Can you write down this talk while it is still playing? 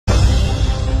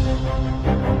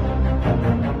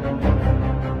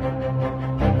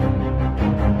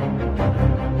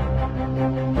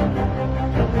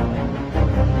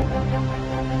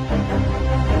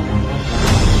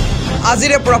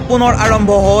আজিৰে পৰা পুনৰ আৰম্ভ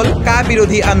হ'ল কা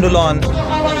বিৰোধী আন্দোলন।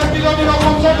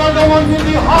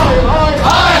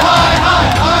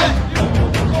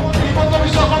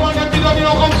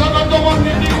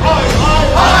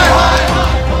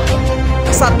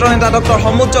 ছাত্ৰ নেতা ডক্টৰ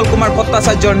সমুজ্জ্বল কুমাৰ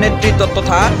ভট্টাচাৰ্যৰ নেতৃত্বত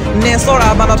তথা নেচৰ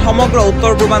আহ্বানত সমগ্ৰ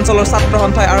উত্তৰ পূৰ্বাঞ্চলৰ ছাত্ৰ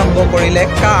সন্থাই আৰম্ভ কৰিলে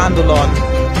কা আন্দোলন।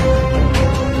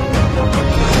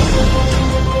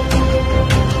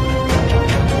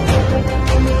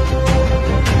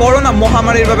 কৰোনা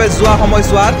মহামাৰীৰ বাবে যোৱা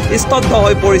সময়ছোৱাত স্তব্ধ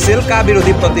হৈ পৰিছিল কা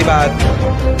বিৰোধী প্ৰতিবাদ।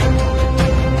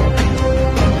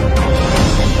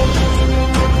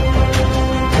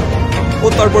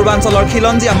 উত্তৰ পূৰ্বাঞ্চলৰ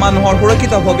খিলঞ্জীয়া মানুহৰ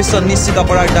সুৰক্ষিত ভৱিষ্যত নিশ্চিত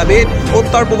কৰাৰ দাবীত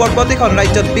উত্তৰ পূবৰ প্ৰতিখন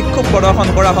ৰাজ্যত বিক্ষোভ প্ৰদৰ্শন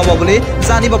কৰা হ'ব বুলি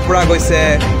জানিব পৰা গৈছে।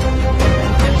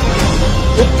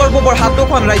 উত্তৰ পূবৰ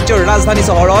 7খন ৰাজ্যৰ ৰাজধানী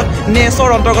চহৰত নেচৰ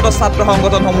অন্তৰ্গত ছাত্ৰ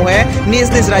সংগঠনসমূহে নিজ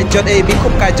নিজ ৰাজ্যত এই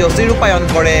বিক্ষোভ কাৰ্যসূচী ৰূপায়ণ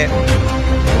কৰে।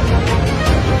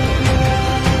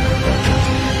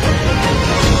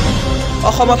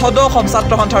 অসমত সদৌ অসম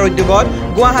ছাত্ৰ সন্থাৰ উদ্যোগত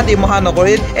গুৱাহাটী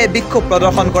মহানগৰীত এই বিক্ষোভ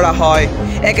প্ৰদৰ্শন কৰা হয়।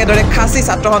 একেদৰে খাচী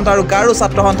ছাত্ৰ সন্থা আৰু গাৰো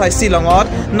ছাত্ৰ সন্থাই শ্বিলঙত,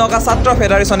 নগা ছাত্ৰ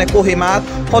ফেডাৰেশ্যনে কোহিমাত,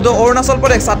 সদৌ অৰুণাচল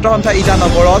প্ৰদেশ ছাত্ৰ সন্থা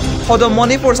ইটানগৰত, সদৌ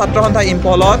মণিপুৰ ছাত্ৰ সন্থা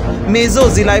ইম্ফলত, মেজো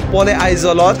জিলাই পলে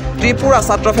আইজলত, ত্ৰিপুৰা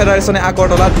ছাত্ৰ ফেডাৰেশ্যনে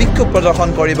আগৰতলাত বিক্ষোভ প্ৰদৰ্শন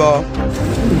কৰিব।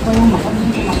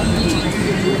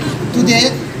 Today,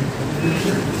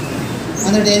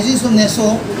 under the aegis of NESO,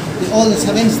 all the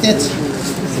 7 states,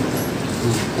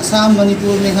 Assam,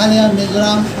 Manipur, Meghalaya,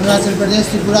 Mizoram, Arunachal Pradesh,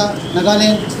 Tripura,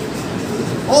 Nagaland,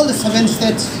 all the 7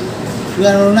 states, we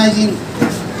are organizing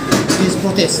this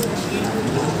protest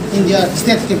in their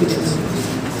state capitals.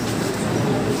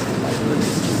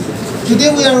 Today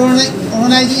we are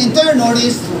organizing entire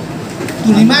Northeast to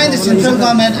remind the central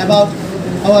government about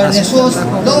our NESO's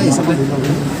long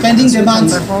pending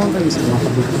demands.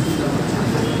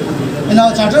 In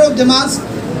our Charter of Demands,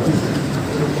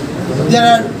 there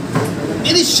are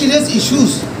very serious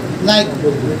issues like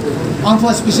Armed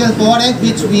Forces Special Power Act,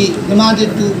 which we demanded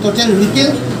to total repeal,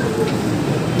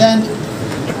 then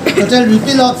total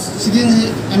repeal of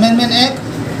Citizenship Amendment Act,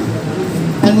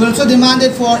 and we also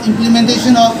demanded for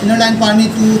implementation of inner line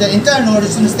permit to the entire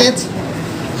northeastern states.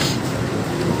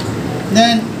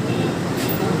 Then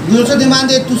we also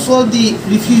demanded to solve the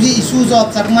refugee issues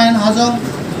of Chakma and Hazong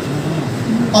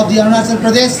of the Arunachal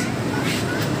Pradesh.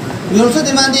 We are also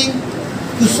demanding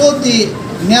to solve the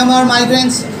Myanmar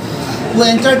migrants who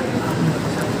entered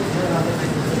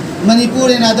Manipur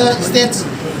and other states,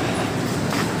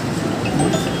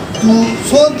 to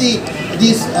solve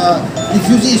these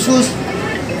refugee issues.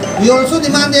 We also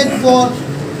demanded for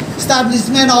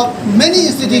establishment of many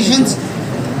institutions,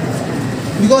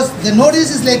 because the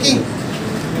Northeast is lacking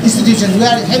institutions. We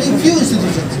are having few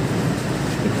institutions.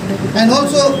 And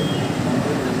also,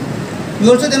 we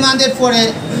also demanded for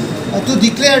to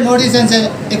declare Northeast as an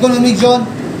economic zone.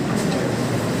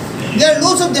 There are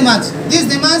lots of demands. These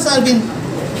demands have been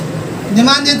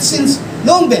demanded since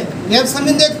long back. We have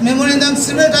submitted memorandums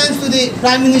several times to the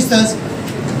Prime Ministers,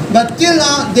 but till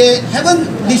now they haven't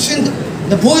listened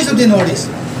the voice of the Northeast.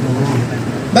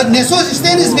 But NESO's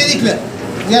stand is very clear.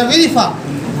 We are very far.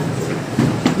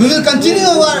 We will continue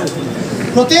our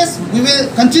protest. We will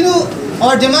continue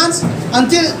our demands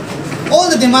until all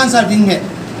the demands are being met.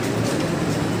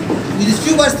 With these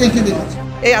few words, thank you very much.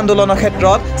 এই আন্দোলনৰ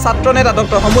ক্ষেত্ৰত ছাত্ৰ নেতা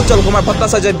doctor সমুজ্জ্বল কুমাৰ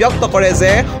ভট্টাচাৰ্যই ব্যক্ত কৰে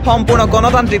যে সম্পূৰ্ণ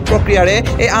গণতান্ত্ৰিক প্ৰক্ৰিয়াৰে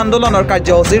এই আন্দোলনৰ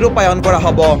কাৰ্যসূচী ৰূপায়ণ কৰা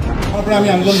হ'ব। আমি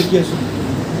আন্দোলন দেখি আছোঁ,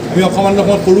 আমি অসম আন্দোলনৰ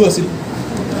সময়ত সৰু আছিল,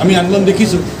 আমি আন্দোলন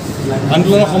দেখিছোঁ।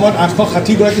 আন্দোলনৰ সময়ত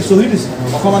 860গৰাকী শ্বহীদ হৈছে।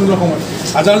 অসম আন্দোলনৰ সময়ত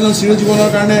হাজাৰজন চিৰজীৱনৰ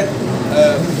কাৰণে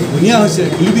ধুনীয়া হৈছে,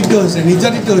 গুলিবিদ্ধ হৈছে,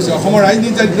 নিৰ্যাতিত হৈছে, অসমৰ ৰাইজ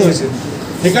নিৰ্যাতিত হৈছে।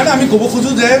 সেইকাৰণে আমি ক'ব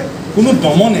খোজোঁ যে কোনো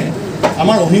দমনে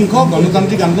আমাৰ অহিংস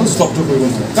গণতান্ত্ৰিক আন্দোলন স্তব্ধ কৰিব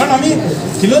নোৱাৰে। কাৰণ আমি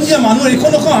খিলঞ্জীয়া মানুহ,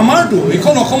 এইখন অসম আমাৰতো,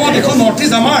 এইখন অসমত, এইখন নৰ্থ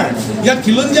ইষ্ট আমাৰ। ইয়াত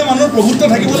খিলঞ্জীয়া মানুহৰ প্ৰভুত্ব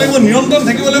থাকিব লাগিব, নিয়ন্ত্ৰণ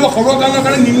থাকিব লাগিব, সৰ্বকাৰণৰ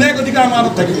কাৰণে নিৰ্ণায়ক অধিকাৰ আমাৰ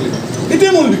হাতত থাকিব লাগিব।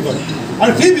 এইটোৱে মূল বিষয়,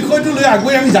 আৰু সেই বিষয়টো লৈ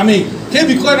আগুৱাই আমি যামেই, সেই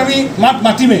বিষয়ত আমি মাত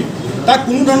মাতিমেই। তাক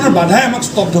কোনো ধৰণৰ বাধাই আমাক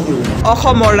স্তব্ধ কৰিব।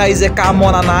 অসমৰ ৰাইজে কাম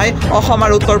মনা নাই। অসম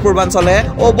আৰু উত্তৰ পূৰ্বাঞ্চলে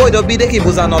অবৈধ বিদেশী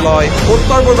বুজা নলয়।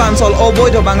 উত্তৰ পূৰ্বাঞ্চল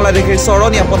অবৈধ বাংলাদেশীৰ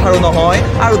চৰণীয়া পথাৰো নহয়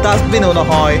আৰু ডাষ্টবিনো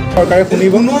নহয়। চৰকাৰে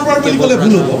পুনৰবাৰ বুলি ক'লে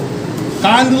ভুল হ'ব।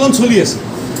 কা আন্দোলন চলি আছে,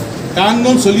 কা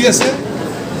আন্দোলন চলি আছে।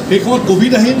 সেই সময়ত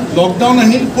কোভিড আহিল, লকডাউন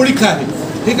আহিল, পৰীক্ষা আহিল,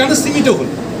 সেইকাৰণে সীমিত হ'ল।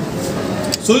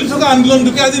 চলি থকা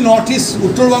আন্দোলনটোকে আজি নৰ্থ ইষ্ট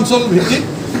উত্তৰ পূৰ্বাঞ্চল ভিত্তিক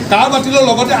কা বাতিলৰ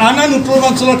লগতে আন আন উত্তৰ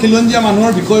পূৰ্বাঞ্চলৰ খিলঞ্জীয়া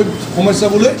মানুহৰ বিষয়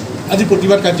সমস্যাবলৈ আজি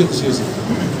প্ৰতিবাদ কাৰ্যসূচী হৈছে।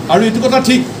 আৰু এইটো কথা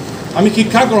ঠিক, আমি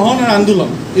শিক্ষা গ্ৰহণ আৰু আন্দোলন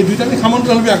এই দুইটা আমি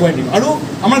সমান্তৰালভাৱে আগুৱাই দিম। আৰু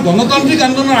আমাৰ গণতান্ত্ৰিক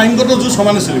আন্দোলনৰ আইনগত যুঁজ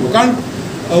সমানে চলিব। কাৰণ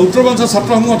উত্তৰ পূৰ্বাঞ্চল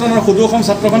ছাত্ৰ সংগঠন আৰু সদৌ অসম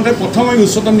ছাত্ৰ সন্থাই প্ৰথম আমি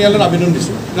উচ্চতম ন্যায়ালয়ত আবেদন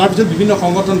দিছোঁ, তাৰপিছত বিভিন্ন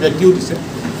সংগঠন ব্যক্তিও দিছে।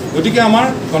 গতিকে আমাৰ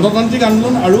গণতান্ত্ৰিক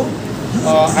আন্দোলন আৰু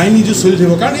আইনী যুঁজ চলি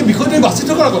থাকিব কাৰণ এই বিষয়টো বাচি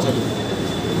থকাৰ কথাটো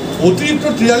অতিৰিক্ত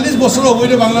 43 বছৰৰ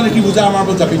অবৈধ বাংলাদেশী বুজা আমাৰ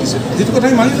ওপৰত জাপি দিছে যিটো কথা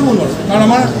আমি মানি ল'ব নোৱাৰোঁ কাৰণ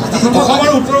আমাৰ অসম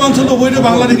আৰু উত্তৰাঞ্চলত অবৈধ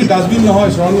বাংলাদেশী ডাষ্টবিন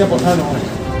নহয় চৰণীয়া পথাৰ নহয়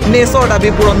নেচৰ দাবী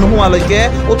পূৰণ নোহোৱালৈকে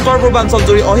উত্তৰ পূৰ্বাঞ্চল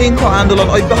জুৰি অহিংস আন্দোলন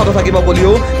অব্যাহত থাকিব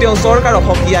বুলিও তেওঁ চৰকাৰক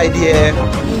সকীয়াই দিয়ে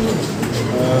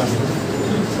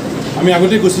আমি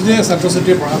আগতে কৈছোঁ যে ছাত্ৰ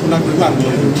ছাত্ৰীয়ে পঢ়া শুনা কৰিব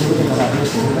আন্দোলন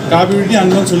কা বিৰোধী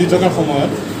আন্দোলন চলি থকাৰ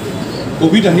সময়ত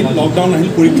কোভিড আহিল লকডাউন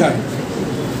আহিল পৰীক্ষা আহিল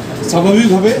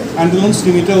স্বাভাৱিকভাৱে আন্দোলন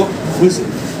স্থগিত হৈছে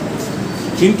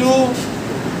কিন্তু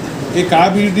এই কা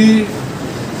বিৰোধী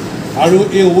আৰু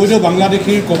এই অবৈধ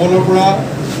বাংলাদেশীৰ কবলৰ পৰা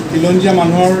খিলঞ্জীয়া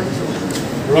মানুহৰ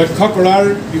ৰক্ষা কৰাৰ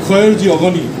বিষয়ৰ যি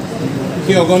অগণি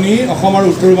সেই অগণি অসম আৰু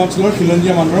উত্তৰ পূৰ্বাঞ্চলৰ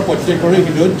খিলঞ্জীয়া মানুহৰ প্ৰত্যেকৰে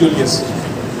হৃদয়ত জ্বলি আছে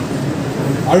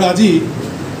আৰু আজি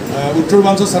উত্তৰ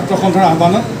পূৰ্বাঞ্চল ছাত্ৰ সন্থাৰ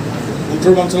আহ্বানত উত্তৰ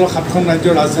পূৰ্বাঞ্চলৰ 7খন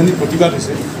ৰাজ্যৰ ৰাজধানীত প্ৰতিবাদ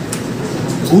হৈছে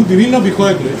বহুত বিভিন্ন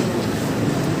বিষয়ক লৈ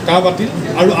কা বাতিল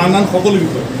আৰু আন সকলো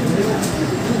বিষয়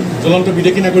জ্বলন্ত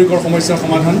বিদেশী নাগৰিকৰ সমস্যাৰ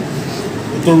সমাধান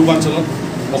উত্তৰ পূৰ্বাঞ্চলত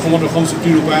অসমত অসম চুক্তি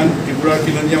ৰূপায়ণ ত্ৰিপুৰাৰ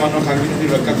খিলঞ্জীয়া মানুহৰ সাংবিধানিক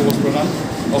ৰক্ষা কৱচ প্ৰদান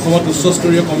অসমত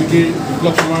উচ্চস্তৰীয় কমিটিৰ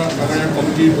বিপ্লৱ কুমাৰ ডাঙৰীয়াৰ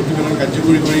কমিটিৰ প্ৰতিবেদন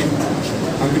কাৰ্যকৰী কৰি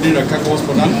সাংবিধানিক ৰক্ষা কৱচ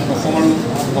প্ৰদান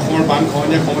অসমৰ বান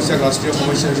খহনীয়া সমস্যাক ৰাষ্ট্ৰীয়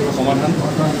সমস্যা হিচাপে সমাধান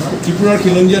ত্ৰিপুৰাৰ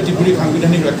খিলঞ্জীয়া ত্ৰিপুৰীক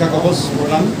সাংবিধানিক ৰক্ষা কৱচ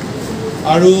প্ৰদান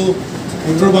আৰু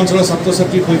উত্তৰ পূৰ্বাঞ্চলৰ ছাত্ৰ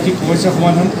ছাত্ৰীৰ শৈক্ষিক সমস্যা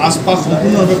সমাধান আচপাছ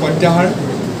সম্পূৰ্ণভাৱে প্ৰত্যাহাৰ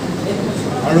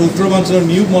আৰু উত্তৰ পূৰ্বাঞ্চলৰ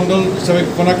নিয়োগ মণ্ডল হিচাপে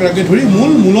ঘোষণা কৰাকে ধৰি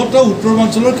মূলতঃ উত্তৰ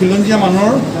পূৰ্বাঞ্চলৰ খিলঞ্জীয়া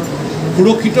মানুহৰ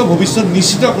সুৰক্ষিত ভৱিষ্যত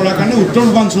নিশ্চিত কৰাৰ কাৰণে উত্তৰ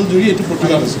পূৰ্বাঞ্চল জুৰি এইটো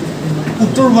প্ৰতিবাদ আছিল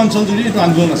উত্তৰ পূৰ্বাঞ্চল জুৰি এইটো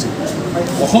আন্দোলন আছিল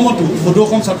অসমতো সদৌ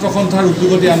অসম ছাত্ৰ সন্থাৰ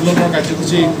উদ্যোগত এই আন্দোলনৰ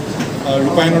কাৰ্যসূচী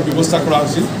ৰূপায়ণৰ ব্যৱস্থা কৰা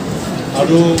হৈছিল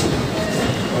আৰু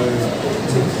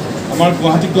আমাৰ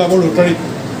গুৱাহাটী ক্লাবৰ ৰোটাৰীত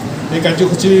এই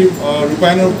কাৰ্যসূচীৰ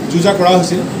ৰূপায়ণৰ যোজা কৰা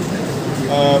হৈছিল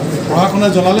প্ৰশাসনে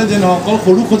জনালে যে অকল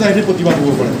সৰু সজাইহে প্ৰতিবাদ হ'ব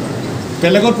পাৰে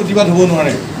বেলেগত প্ৰতিবাদ হ'ব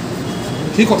নোৱাৰে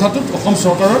সেই কথাটোত অসম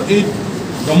চৰকাৰৰ এই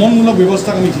দমনমূলক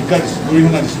ব্যৱস্থাক আমি ধিক্কাৰ দিছোঁ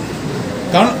অৰিহণা দিছোঁ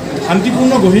কাৰণ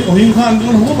শান্তিপূৰ্ণ অহিংস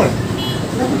আন্দোলন হ'ব পাৰে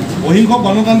অহিংস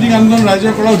গণতান্ত্ৰিক আন্দোলন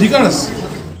ৰাইজৰ কৰাৰ অধিকাৰ আছে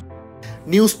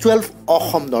নিউজ 12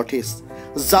 অসম নৰ্থ ইষ্ট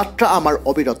যাত্ৰা আমাৰ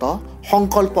অবিৰত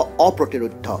সংকল্প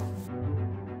অপ্ৰতিৰোধ্য